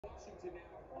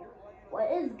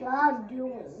What is God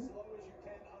doing?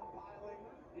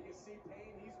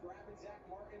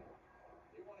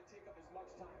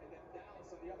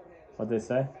 What'd they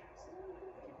say?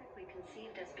 Typically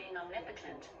conceived as being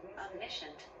omnipotent,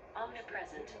 omniscient,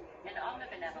 omnipresent, and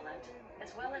omnibenevolent,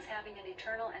 as well as having an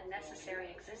eternal and necessary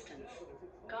existence.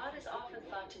 God is often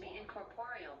thought to be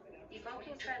incorporeal,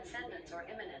 evoking transcendence or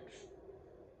immanence.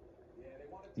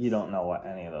 You don't know what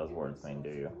any of those words mean, do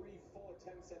you?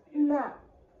 No.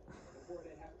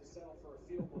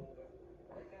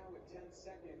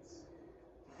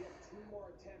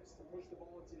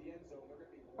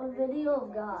 A video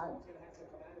of God.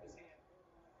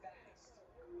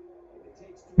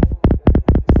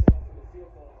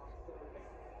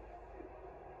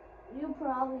 You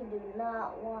probably do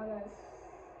not want to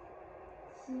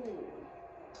see.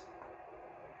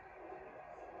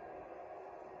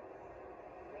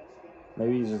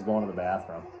 Maybe he's just going to the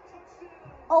bathroom.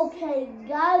 Okay,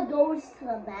 God goes to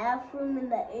the bathroom in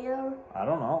the air. I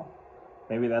don't know.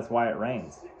 Maybe that's why it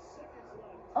rains.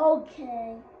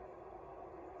 Okay.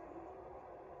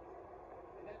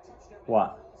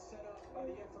 What?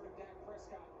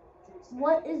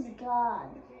 What is God?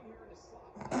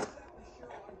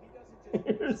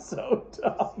 You're so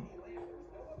dumb.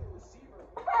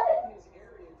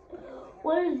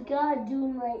 What is God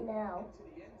doing right now?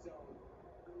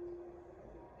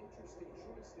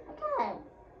 Okay.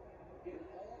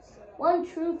 One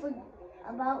truth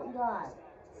about God.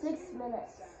 6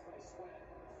 minutes.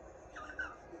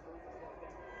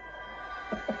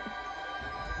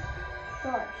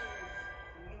 First,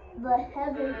 the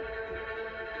heaven